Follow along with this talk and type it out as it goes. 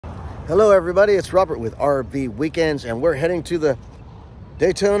Hello everybody, it's Robert with RV Weekends, and we're heading to the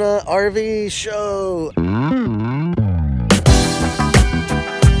Daytona RV show.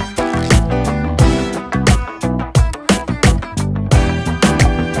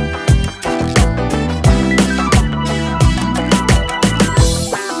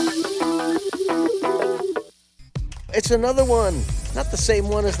 It's another one, not the same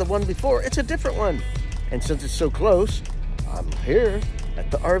one as the one before, it's a different one. And since it's so close, I'm here at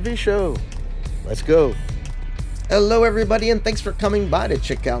the RV show. Let's go. Hello everybody, and thanks for coming by to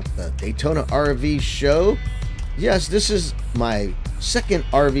check out the Daytona RV show. Yes, this is my second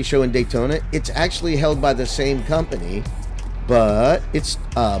RV show in Daytona. It's actually held by the same company, but it's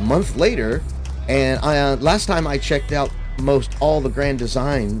a month later, and last time I checked out most all the Grand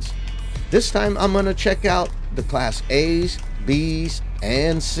Designs. This time I'm gonna check out the Class A's, B's,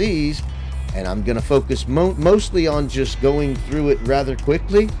 and C's, and I'm gonna focus mostly on just going through it rather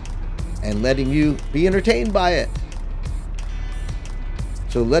quickly and letting you be entertained by it.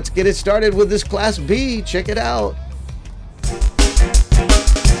 So let's get it started with this Class B. Check it out.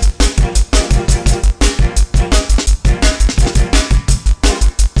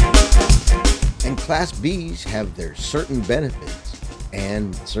 And Class B's have their certain benefits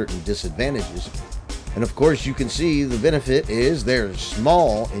and certain disadvantages. And of course, you can see the benefit is they're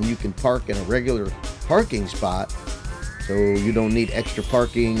small and you can park in a regular parking spot. So you don't need extra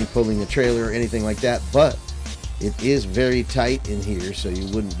parking, pulling a trailer, or anything like that. But it is very tight in here, so you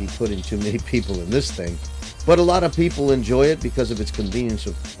wouldn't be putting too many people in this thing. But a lot of people enjoy it because of its convenience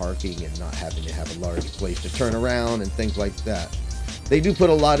of parking and not having to have a large place to turn around and things like that. They do put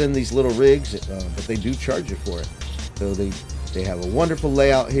a lot in these little rigs, but they do charge you for it. So they have a wonderful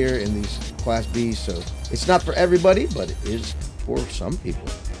layout here in these Class B's, so it's not for everybody, but it is for some people.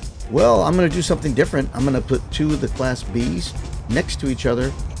 Well, I'm going to do something different. I'm going to put two of the Class B's next to each other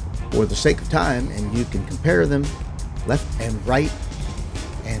for the sake of time, and you can compare them left and right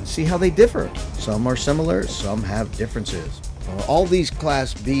and see how they differ. Some are similar, some have differences. All these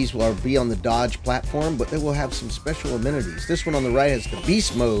Class B's will be on the Dodge platform, but they will have some special amenities. This one on the right has the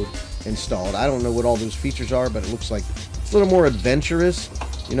Beast mode installed. I don't know what all those features are, but it looks like it's a little more adventurous,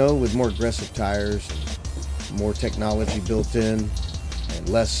 you know, with more aggressive tires and more technology built in and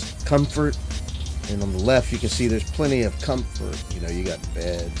less comfort. And on the left, you can see there's plenty of comfort. You know, you got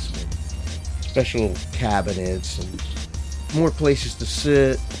beds, and special cabinets, and more places to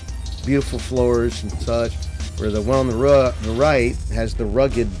sit, beautiful floors and such. Where the one on the right has the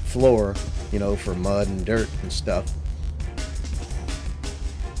rugged floor, you know, for mud and dirt and stuff.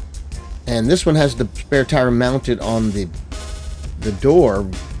 And this one has the spare tire mounted on the door.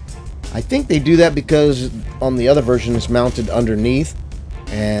 I think they do that because on the other version it's mounted underneath,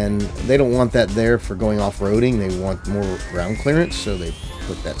 and they don't want that there for going off-roading. They want more ground clearance, so they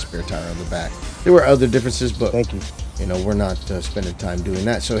put that spare tire on the back. There were other differences, but thank you. You know, we're not spending time doing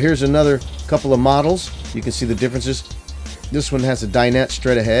that. So here's another couple of models. You can see the differences. This one has a dinette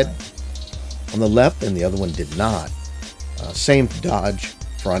straight ahead on the left, and the other one did not. Same Dodge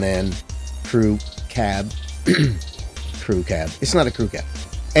front end, crew cab. Crew cab. It's not a crew cab.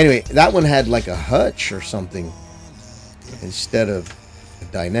 Anyway, that one had like a hutch or something instead of a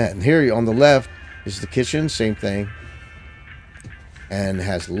dinette. And here on the left is the kitchen, same thing, and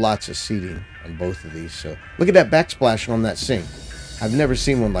has lots of seating on both of these. So look at that backsplash on that sink. I've never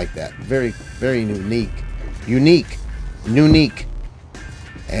seen one like that. Very, very unique.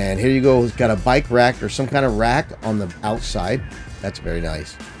 And here you go. It's got a bike rack or some kind of rack on the outside. That's very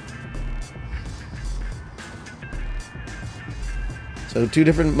nice. So two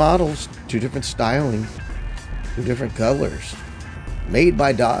different models, two different styling, two different colors, made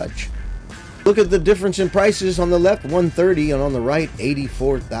by Dodge. Look at the difference in prices. On the left, $130, and on the right,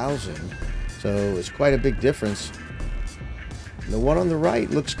 $84,000. So it's quite a big difference. The one on the right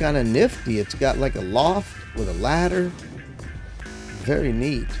looks kind of nifty. It's got like a loft with a ladder. Very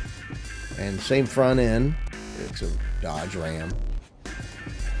neat. And same front end. It's a Dodge Ram.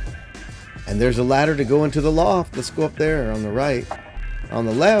 And there's a ladder to go into the loft. Let's go up there on the right. On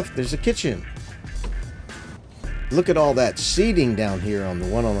the left, there's a kitchen. Look at all that seating down here on the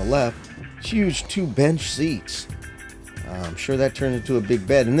one on the left. Huge 2 bench seats. I'm sure that turns into a big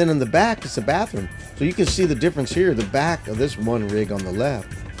bed. And then in the back, it's a bathroom. So you can see the difference here. The back of this one rig on the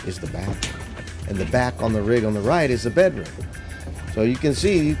left is the bathroom. And the back on the rig on the right is the bedroom. So you can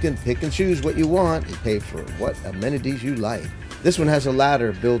see, you can pick and choose what you want and pay for what amenities you like. This one has a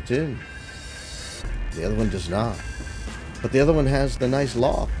ladder built in. The other one does not. But the other one has the nice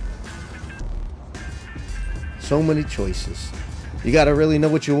loft. So many choices. You got to really know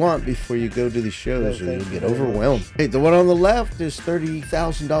what you want before you go to the shows, or you'll get overwhelmed. Hey, the one on the left is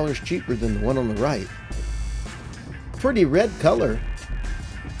 $30,000 cheaper than the one on the right. Pretty red color.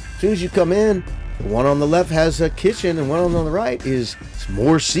 As soon as you come in, the one on the left has a kitchen, and one on the right is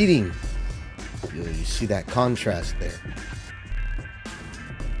more seating. You see that contrast there.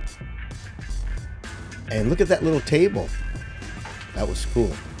 And look at that little table. That was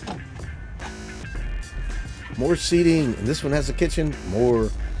cool. More seating, and this one has a kitchen.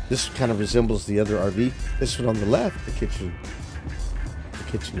 This kind of resembles the other RV. This one on the left, the kitchen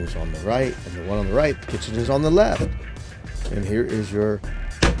is on the right, and the one on the right, the kitchen is on the left. And here is your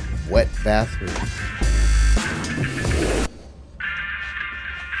wet bathroom.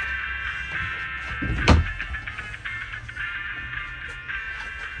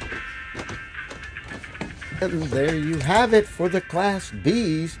 And there you have it for the Class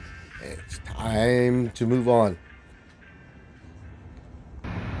Bs. It's time to move on.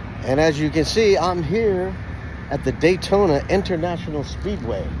 And as you can see, I'm here at the Daytona International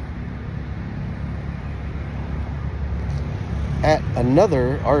Speedway at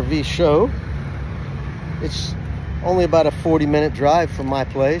another RV show. It's only about a 40-minute drive from my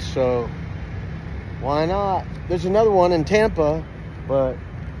place, so why not? There's another one in Tampa, but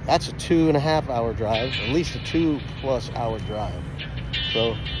that's a 2.5 hour drive, at least a 2+ hour drive.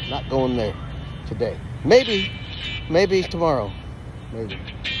 So not going there today. Maybe tomorrow. Maybe.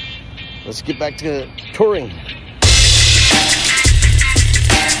 Let's get back to touring.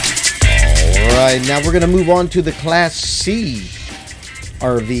 All right, now we're gonna move on to the Class C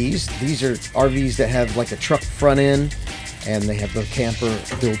RVs. These are RVs that have like a truck front end, and they have the camper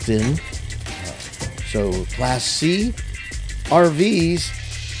built in. So Class C RVs,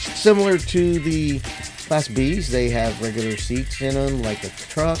 similar to the Class Bs, they have regular seats in them like a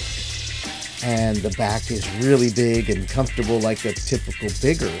truck, and the back is really big and comfortable like a typical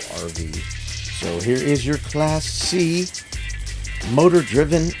bigger RV. So here is your Class C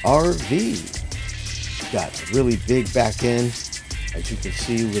motor-driven RV. Got a really big back end, as you can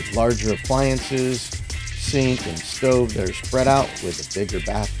see, with larger appliances, sink and stove. They're spread out with a bigger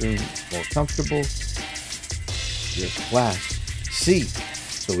bathroom, more comfortable. Your Class C.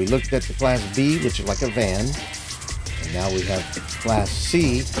 So we looked at the Class B, which is like a van, and now we have the Class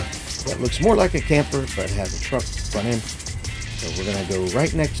C that looks more like a camper but has a truck front end. So we're going to go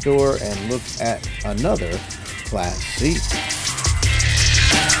right next door and look at another Class C.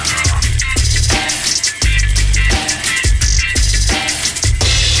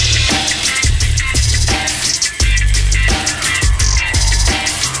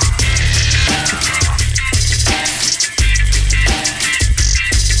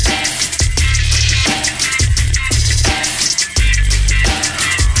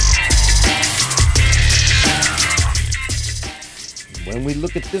 When we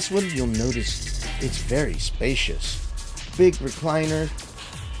look at this one, you'll notice it's very spacious. Big recliner,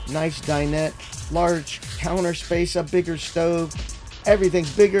 nice dinette, large counter space, a bigger stove.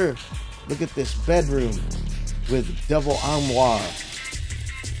 Everything's bigger. Look at this bedroom with double armoire,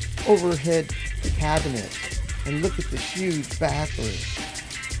 overhead cabinet, and look at this huge bathroom.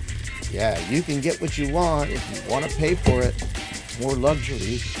 Yeah, you can get what you want if you want to pay for it. More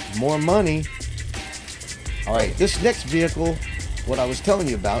luxury, more money. All right, this next vehicle, what I was telling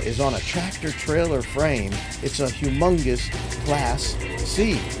you about, is on a tractor trailer frame. It's a humongous Class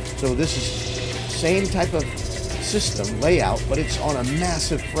C. So this is same type of system layout, but it's on a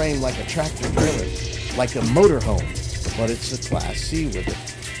massive frame like a tractor trailer, like a motorhome, but it's a Class C with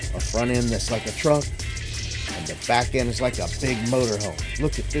a front end that's like a truck, and the back end is like a big motorhome.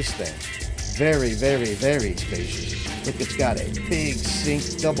 Look at this thing. Very, very, very spacious. Look, it's got a big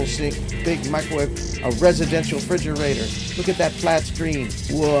sink, double sink, big microwave, a residential refrigerator. Look at that flat screen.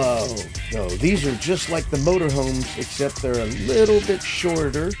 Whoa. So these are just like the motorhomes, except they're a little bit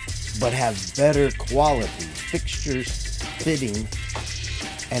shorter, but have better quality fixtures, fitting,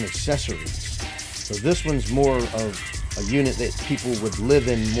 and accessories. So this one's more of a unit that people would live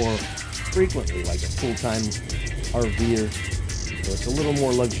in more frequently, like a full-time RVer. So it's a little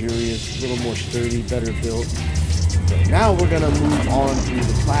more luxurious, a little more sturdy, better built. So now we're going to move on to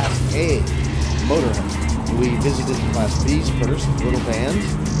the Class A motorhome. We visited the Class B's first, little vans.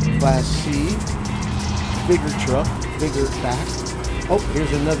 Class C, bigger truck, bigger back. Oh,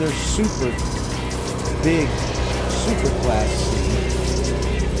 here's another super big super Class C.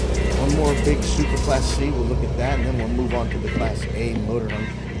 One more big super Class C. We'll look at that, and then we'll move on to the Class A motorhome.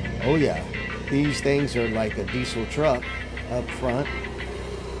 Oh yeah, these things are like a diesel truck up front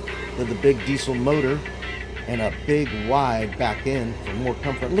with a big diesel motor and a big wide back end for more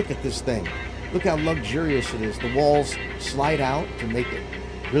comfort. Look at this thing. Look how luxurious it is. The walls slide out to make it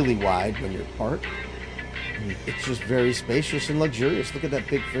really wide when you're parked. And it's just very spacious and luxurious. Look at that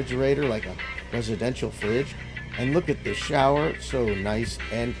big refrigerator, like a residential fridge. And look at the shower, so nice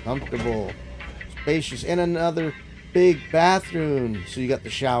and comfortable. Spacious. And another big bathroom. So you got the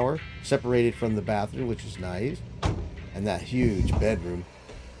shower separated from the bathroom, which is nice. And that huge bedroom.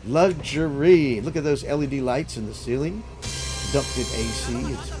 Luxury. Look at those LED lights in the ceiling. Ducted AC.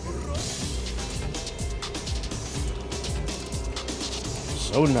 It's very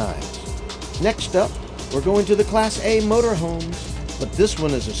so nice. Next up, we're going to the Class A motorhomes, but this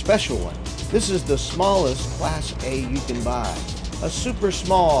one is a special one. This is the smallest Class A you can buy. A super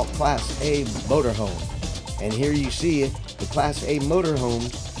small Class A motorhome. And here you see it. The Class A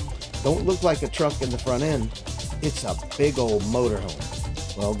motorhomes don't look like a truck in the front end. It's a big old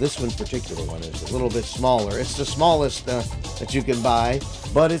motorhome. Well, this one particular one is a little bit smaller. It's the smallest that you can buy,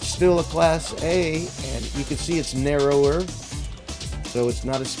 but it's still a Class A, and you can see it's narrower, so it's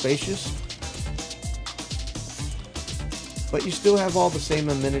not as spacious. But you still have all the same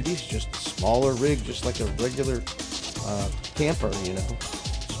amenities, just a smaller rig, just like a regular camper, you know.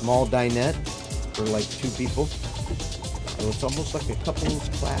 Small dinette for like 2 people. So it's almost like a couple's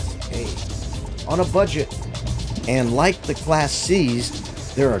Class A on a budget. And like the Class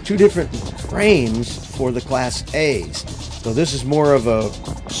C's, there are 2 different frames for the Class A's. So this is more of a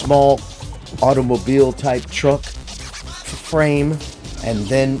small automobile type truck frame, and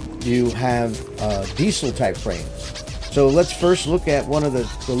then you have diesel type frames. So let's first look at one of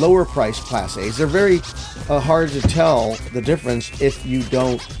the lower price Class A's. They're very hard to tell the difference if you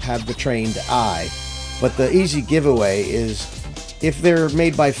don't have the trained eye. But the easy giveaway is if they're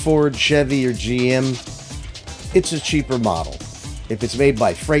made by Ford, Chevy, or GM, it's a cheaper model. If it's made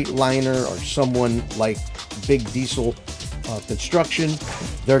by Freightliner or someone like Big Diesel Construction,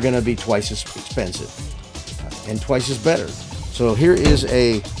 they're going to be twice as expensive and twice as better. So here is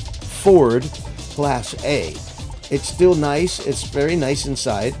a Ford Class A. It's still nice. It's very nice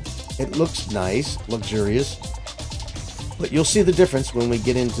inside. It looks nice, luxurious. But you'll see the difference when we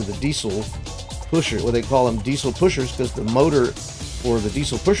get into the diesel pusher. Well, they call them diesel pushers because the motor for the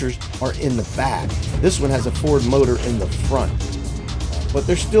diesel pushers are in the back. This one has a Ford motor in the front. But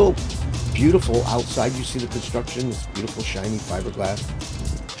they're still beautiful outside. You see the construction. It's beautiful, shiny fiberglass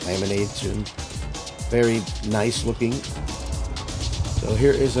lamination. Very nice looking. So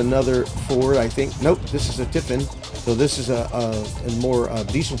here is another Ford, I think. Nope, this is a Tiffin. So this is a more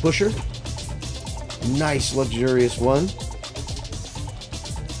diesel pusher. Nice, luxurious one.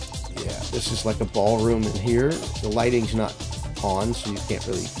 Yeah, this is like a ballroom in here. The lighting's not on, so you can't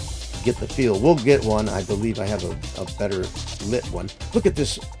really get the feel. We'll get one. I believe I have a better lit one. Look at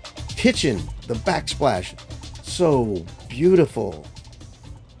this kitchen, the backsplash. So beautiful.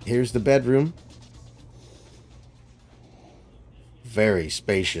 Here's the bedroom. Very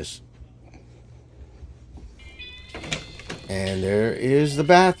spacious. And there is the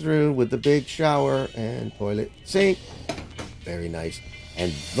bathroom with the big shower and toilet sink. Very nice.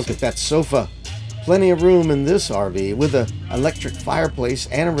 And look at that sofa. Plenty of room in this RV with an electric fireplace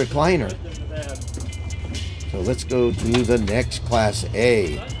and a recliner. So let's go to the next Class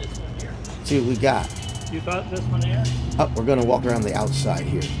A. Let's see what we got. You got this one here? Oh, we're going to walk around the outside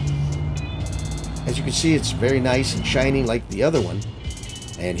here. As you can see, it's very nice and shiny like the other one.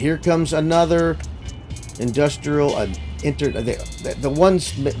 And here comes another industrial, the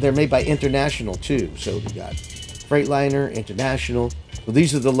ones, they're made by International too. So we got Freightliner, International. So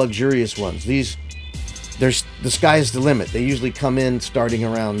these are the luxurious ones. These, the sky's the limit. They usually come in starting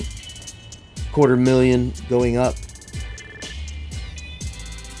around $250,000 going up.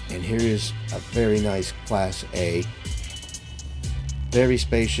 And here is a very nice Class A. Very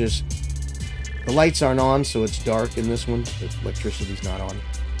spacious. The lights aren't on, so it's dark in this one. The electricity's not on.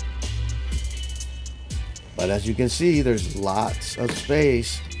 But as you can see, there's lots of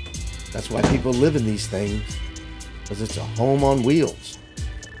space. That's why people live in these things, because it's a home on wheels.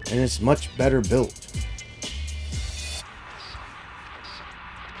 And it's much better built.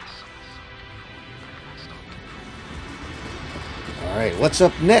 All right, what's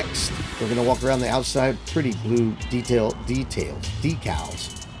up next? We're gonna walk around the outside. Pretty blue decals.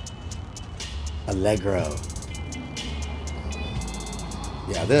 Allegro.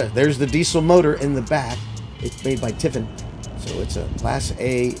 Yeah, there's the diesel motor in the back. It's made by Tiffin. So it's a Class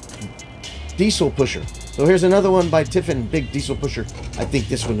A diesel pusher. So here's another one by Tiffin, big diesel pusher. I think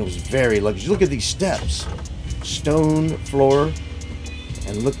this one was very luxurious. Look at these steps. Stone floor.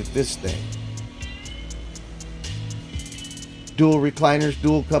 And look at this thing. Dual recliners,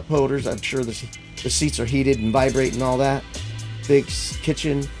 dual cup holders. I'm sure the seats are heated and vibrate and all that. Big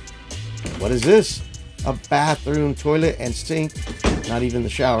kitchen. What is this? A bathroom, toilet, and sink. Not even the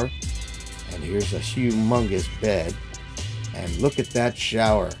shower. And here's a humongous bed. And look at that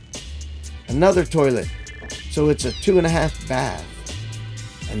shower. Another toilet. So it's a 2.5 bath.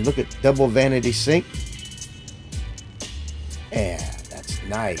 And look at double vanity sink. Yeah, that's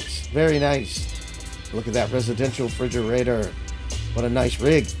nice. Very nice. Look at that residential refrigerator. What a nice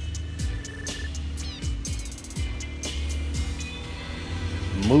rig.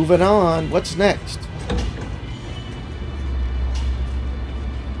 Moving on. What's next?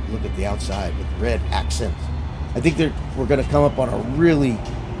 Look at the outside with red accents. I think we're going to come up on a really...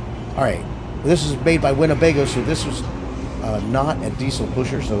 Alright. This is made by Winnebago, so this was not a diesel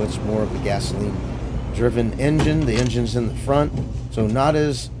pusher, so it's more of a gasoline-driven engine. The engine's in the front, so not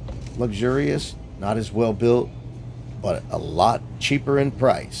as luxurious, not as well built, but a lot cheaper in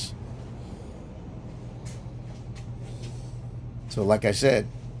price. So like I said,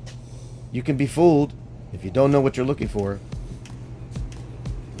 you can be fooled if you don't know what you're looking for.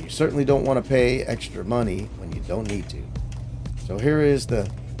 You certainly don't want to pay extra money when you don't need to. So here is the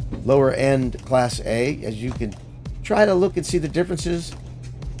lower end Class A. As you can try to look and see the differences,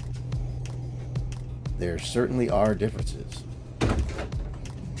 there certainly are differences.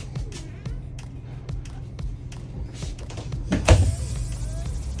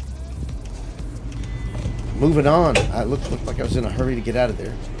 Moving on. I looked like I was in a hurry to get out of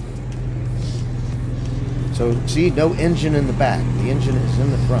there. So, see, no engine in the back. The engine is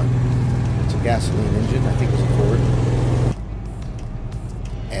in the front. It's a gasoline engine. I think it's a Ford.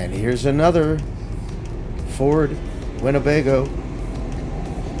 And here's another Ford Winnebago.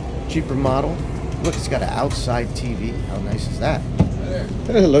 Cheaper model. Look, it's got an outside TV. How nice is that?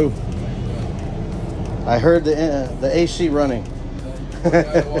 Hello. I heard the AC running.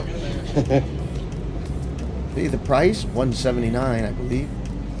 See the price? $179, I believe.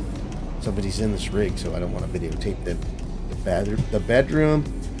 Somebody's in this rig, so I don't want to videotape the bedroom.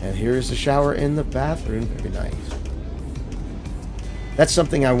 And here's the shower in the bathroom. Very nice. That's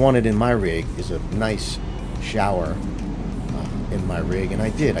something I wanted in my rig, is a nice shower in my rig, and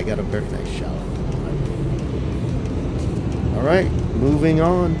I did. I got a very nice shower in my rig. All right, moving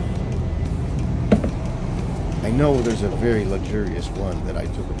on. I know there's a very luxurious one that I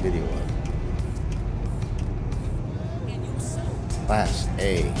took a video of. Class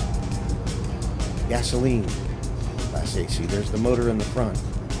A. Gasoline. Class A. See, there's the motor in the front.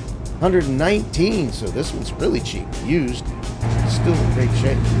 119, so this one's really cheap. Used. Still in great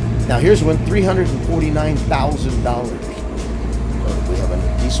shape. Now here's one, $349,000. So we have a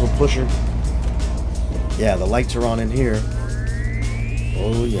diesel pusher. Yeah, the lights are on in here.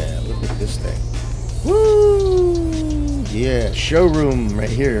 Oh yeah, look at this thing. Woo! Yeah, showroom right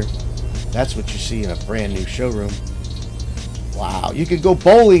here. That's what you see in a brand new showroom. Wow, you could go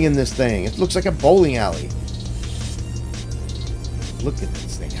bowling in this thing. It looks like a bowling alley. Look at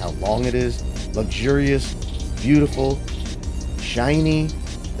this thing, how long it is. Luxurious, beautiful, shiny.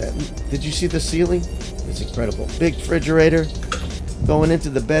 Did you see the ceiling? It's incredible. Big refrigerator. Going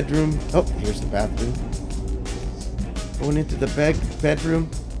into the bedroom. Oh, here's the bathroom. Going into the bedroom.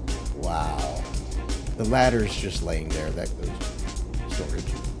 Wow. The ladder's just laying there. That goes storage.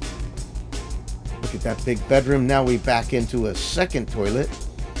 Look at that big bedroom. Now we back into a second toilet.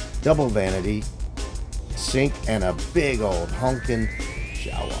 Double vanity. Sink and a big old honkin'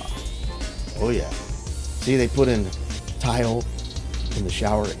 shower. Oh yeah. See, they put in tile in the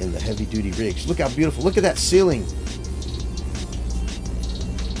shower in the heavy duty rigs. Look how beautiful. Look at that ceiling.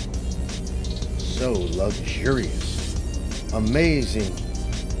 So luxurious. Amazing.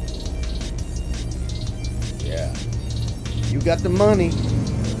 Yeah. You got the money.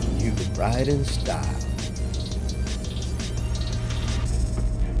 You can ride in style.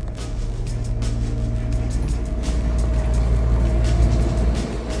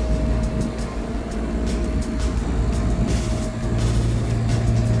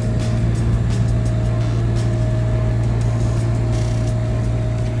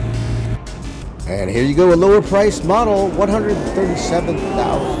 And here you go, a lower price model,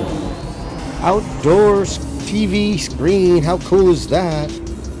 $137,000. Outdoor TV screen, how cool is that?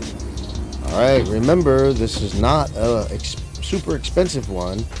 All right, remember, this is not a super expensive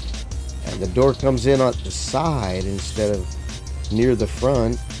one. And the door comes in on the side instead of near the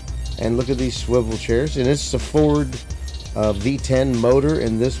front. And look at these swivel chairs. And it's a Ford V10 motor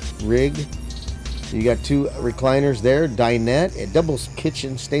in this rig. You got two recliners there, dinette, a double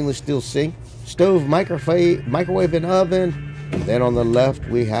kitchen stainless steel sink, stove, microwave and oven. And then on the left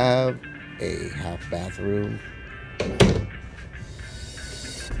we have a half bathroom.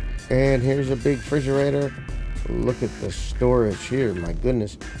 And here's a big refrigerator. Look at the storage here. My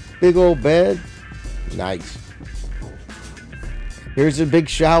goodness. Big old bed. Nice. Here's a big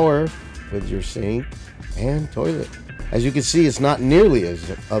shower with your sink and toilet. As you can see, it's not nearly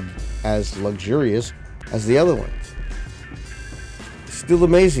as luxurious as the other one. Still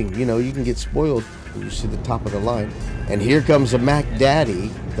amazing. You know, you can get spoiled when you see the top of the line. And here comes a Mac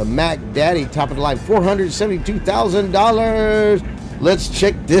Daddy. The Mac Daddy, top of the line, $472,000. Let's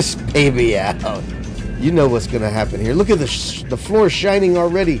check this baby out. You know what's going to happen here. Look at the floor shining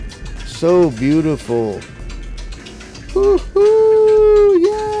already. So beautiful. Woohoo!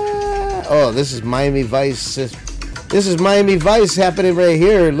 Yeah! Oh, this is Miami Vice. This is Miami Vice happening right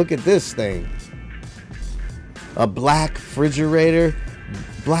here. Look at this thing. A black refrigerator.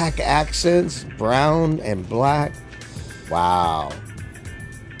 Black accents. Brown and black. Wow.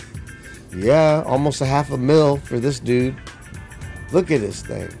 Yeah, almost a $500,000 for this dude. Look at this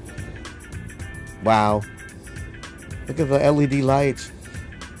thing. Wow. Look at the LED lights.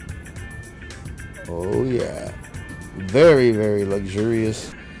 Oh yeah. Very, very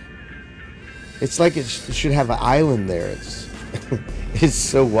luxurious. It's like it should have an island there. It's it's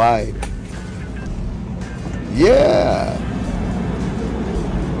so wide. Yeah.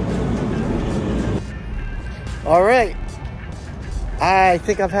 All right. I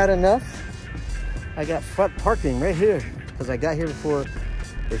think I've had enough. I got front parking right here because I got here before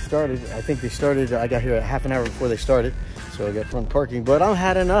they started. I think they started, I got here a half an hour before they started. So I got front parking, but I've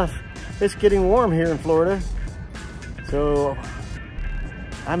had enough. It's getting warm here in Florida. So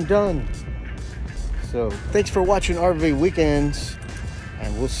I'm done. So thanks for watching RV Weekends,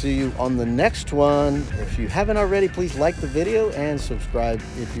 and we'll see you on the next one. If you haven't already, please like the video and subscribe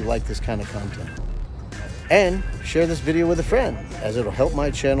if you like this kind of content. And share this video with a friend, as it'll help my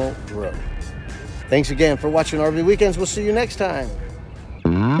channel grow. Thanks again for watching RV Weekends. We'll see you next time.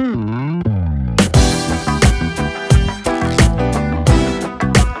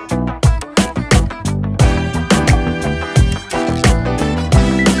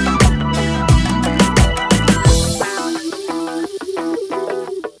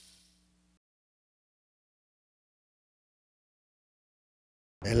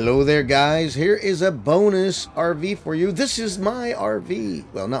 Hello there, guys. Here is a bonus RV for you. This is my RV.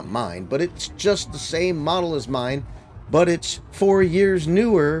 Well, not mine, but it's just the same model as mine, but it's 4 years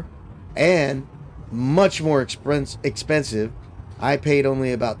newer and much more expensive. I paid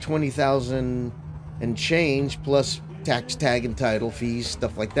only about $20,000 and change, plus tax tag and title fees,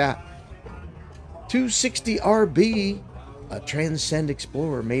 stuff like that. 260 RB, a Transcend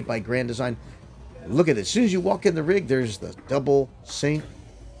Explorer made by Grand Design. Look at it. As soon as you walk in the rig, there's the double sink.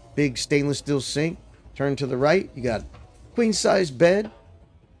 Big stainless steel sink. Turn to the right, you got queen size bed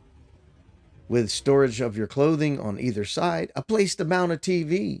with storage of your clothing on either side, a place to mount a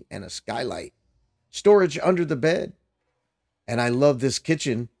TV and a skylight, storage under the bed. And I love this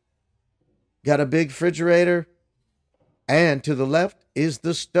kitchen. Got a big refrigerator, and to the left is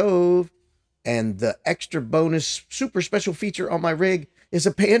the stove. And the extra bonus super special feature on my rig is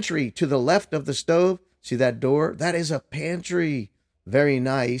a pantry to the left of the stove. See that door? That is a pantry. Very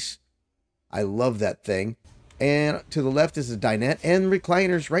nice. I love that thing. And to the left is the dinette and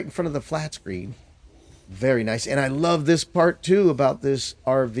recliners right in front of the flat screen. Very nice. And I love this part too about this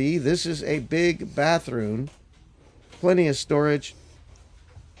RV. This is a big bathroom. Plenty of storage.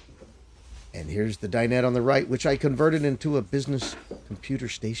 And here's the dinette on the right, which I converted into a business computer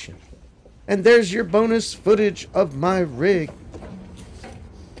station. And there's your bonus footage of my rig.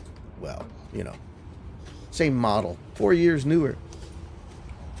 Well, you know, same model, 4 years newer.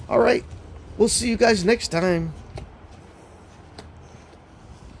 All right, we'll see you guys next time.